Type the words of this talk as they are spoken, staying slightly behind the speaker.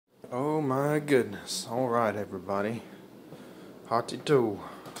Oh my goodness. Alright, everybody. Hotty too.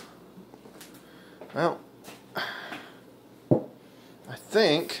 Well, I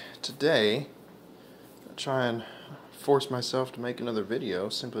think today I'll try and force myself to make another video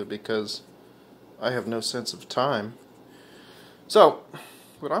simply because I have no sense of time. So,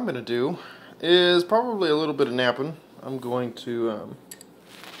 what I'm going to do is probably a little bit of napping. I'm going to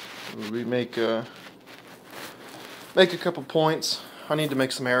make a couple points. I need to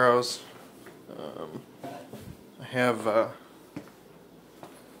make some arrows. I have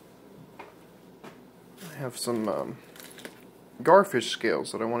some garfish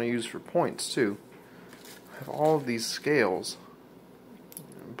scales that I want to use for points too. I have all of these scales.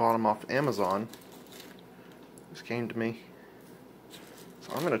 Bought them off Amazon. This came to me.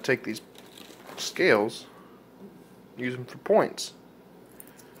 So I'm going to take these scales, use them for points.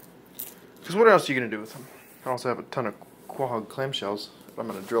 Because what else are you going to do with them? I also have a ton of quahog clamshells that I'm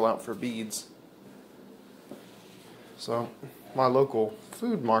going to drill out for beads. So, my local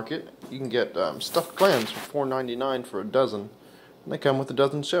food market, you can get stuffed clams for $4.99 for a dozen. And they come with a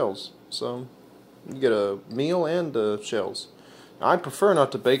dozen shells. So, you get a meal and the shells. Now, I prefer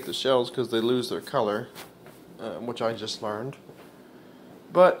not to bake the shells because they lose their color, which I just learned.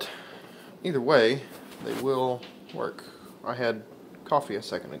 But, either way, they will work. I had coffee a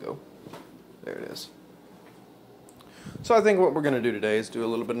second ago. There it is. So I think what we're going to do today is do a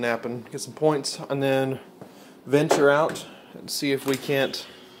little bit of napping, get some points, and then venture out and see if we can't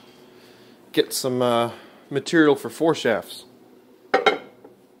get some material for foreshafts. I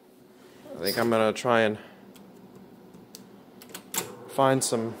think I'm going to try and find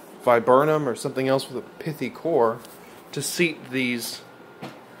some viburnum or something else with a pithy core to seat these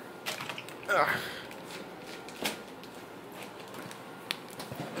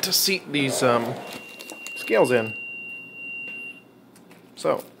scales in.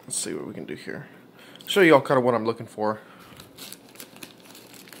 So, let's see what we can do here. Show you all kind of what I'm looking for.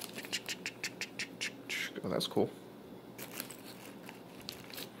 Oh, that's cool.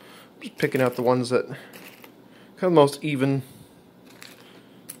 Just picking out the ones that kind of most even.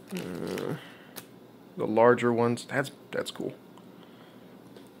 The larger ones. That's cool.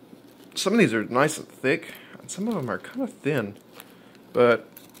 Some of these are nice and thick, and some of them are kind of thin. But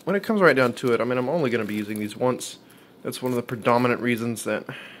when it comes right down to it, I mean, I'm only going to be using these once. That's one of the predominant reasons that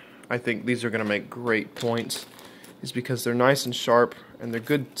I think these are going to make great points, is because they're nice and sharp, and they're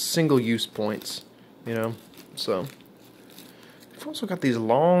good single-use points, you know. So, I've also got these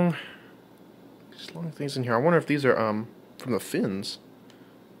long things in here. I wonder if these are from the fins.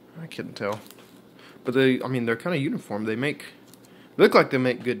 I couldn't tell, but they're kind of uniform. They look like they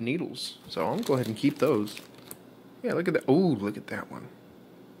make good needles. So I'm gonna go ahead and keep those. Yeah, look at that. Oh, look at that one.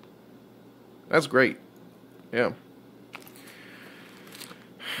 That's great. Yeah.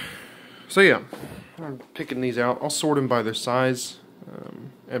 So yeah, I'm picking these out. I'll sort them by their size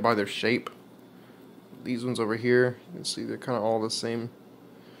and by their shape. These ones over here, you can see they're kind of all the same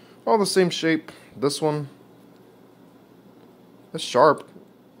shape. This one, that's sharp,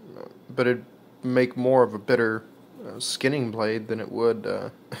 but it'd make more of a better skinning blade than it would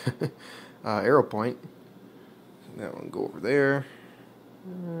arrow point. That one go over there.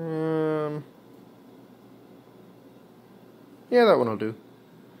 Yeah, that one will do.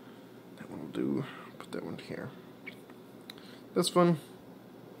 Put that one here. This one,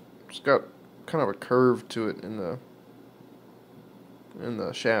 it's got kind of a curve to it in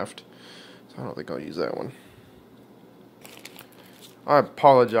the shaft, so I don't think I'll use that one. I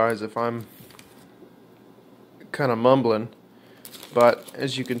apologize if I'm kind of mumbling, but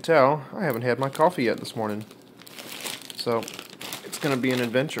as you can tell, I haven't had my coffee yet this morning, so it's going to be an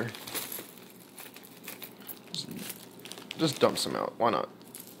adventure. Just dump some out. Why not?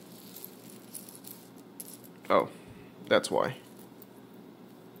 Oh, that's why.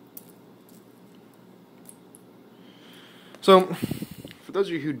 So, for those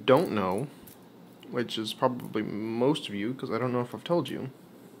of you who don't know, which is probably most of you, because I don't know if I've told you,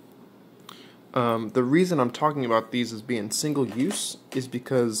 the reason I'm talking about these as being single use is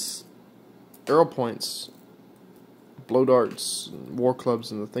because arrow points, blow darts, and war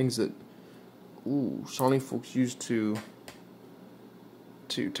clubs, and the things that Shawnee folks use to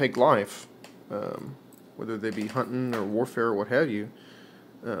take life, whether they be hunting or warfare or what have you,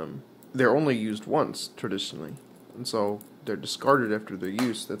 they're only used once traditionally, and so they're discarded after their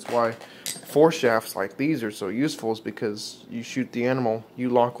use. That's why foreshafts like these are so useful, is because you shoot the animal, you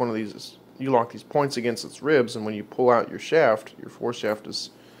lock these points against its ribs, and when you pull out your shaft, your foreshaft is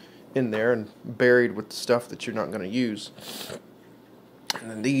in there and buried with the stuff that you're not going to use.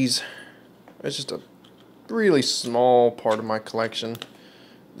 And then these, it's just a really small part of my collection.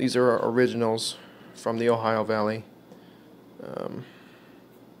 These are originals from the Ohio Valley.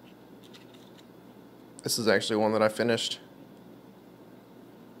 This is actually one that I finished.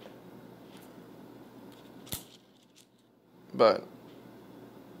 But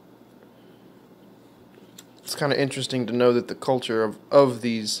it's kind of interesting to know that the culture of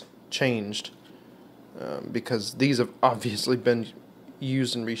these changed, because these have obviously been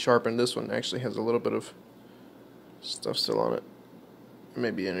used and resharpened. This one actually has a little bit of stuff still on it,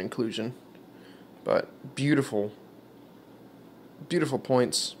 maybe an inclusion, but beautiful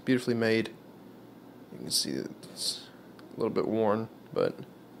points, beautifully made. You can see that it's a little bit worn, but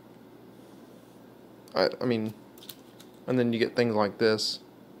I mean, and then you get things like this.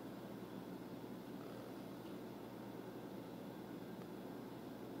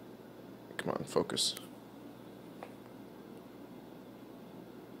 Come on, focus.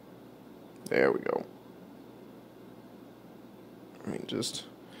 There we go. I mean, just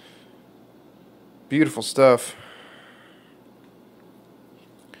beautiful stuff.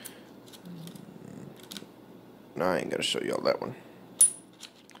 No, I ain't gonna show you all that one.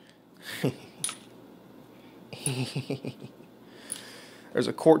 There's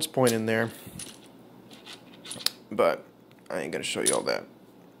a quartz point in there, but I ain't gonna show you all that.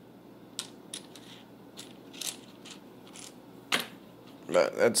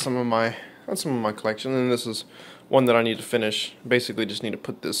 But that's some of my collection, and this is one that I need to finish. Basically, just need to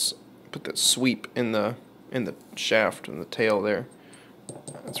put that sweep in the shaft and the tail there.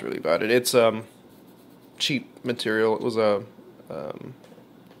 That's really about it. It's cheap material. It was a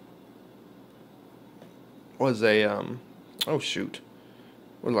oh shoot,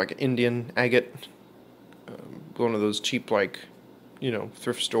 was like an Indian agate, one of those cheap, like, you know,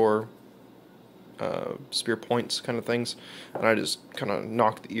 thrift store spear points kind of things, and I just kind of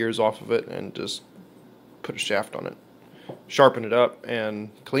knocked the ears off of it and just put a shaft on it, sharpened it up,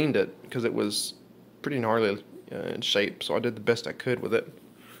 and cleaned it because it was pretty gnarly in shape. So I did the best I could with it.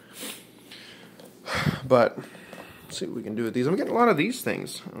 But let's see what we can do with these. I'm getting a lot of these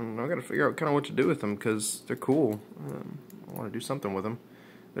things. I got to figure out kind of what to do with them because they're cool. I want to do something with them.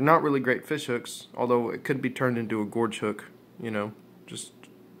 They're not really great fish hooks, although it could be turned into a gorge hook. You know, just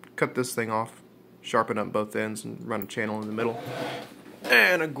cut this thing off, sharpen up both ends, and run a channel in the middle.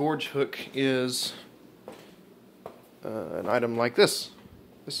 And a gorge hook is an item like this.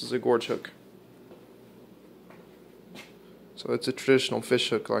 This is a gorge hook. So it's a traditional fish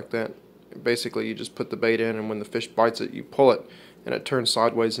hook like that. Basically, you just put the bait in, and when the fish bites it, you pull it, and it turns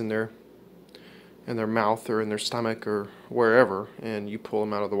sideways in their mouth or in their stomach or wherever, and you pull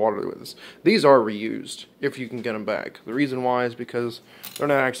them out of the water with this. These are reused if you can get them back. The reason why is because they're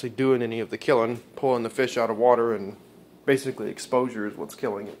not actually doing any of the killing, pulling the fish out of water, and basically exposure is what's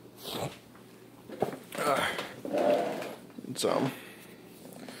killing it.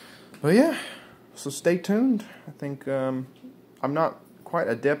 But yeah, so stay tuned. I think I'm not quite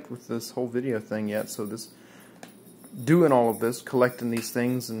adept with this whole video thing yet, so doing all of this, collecting these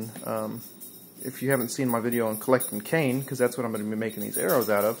things, and if you haven't seen my video on collecting cane, because that's what I'm going to be making these arrows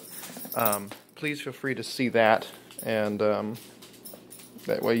out of, please feel free to see that, and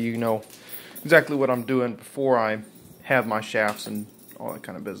that way you know exactly what I'm doing before I have my shafts and all that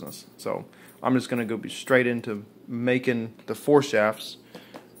kind of business. So I'm just going to go straight into making the 4 shafts,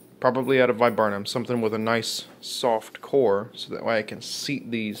 probably out of viburnum, something with a nice soft core, so that way I can seat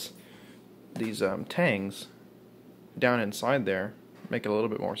these tangs down inside there, make it a little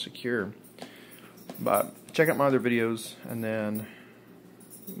bit more secure. But check out my other videos, and then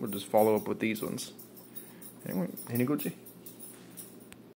we'll just follow up with these ones. Anyway, Hinigoji.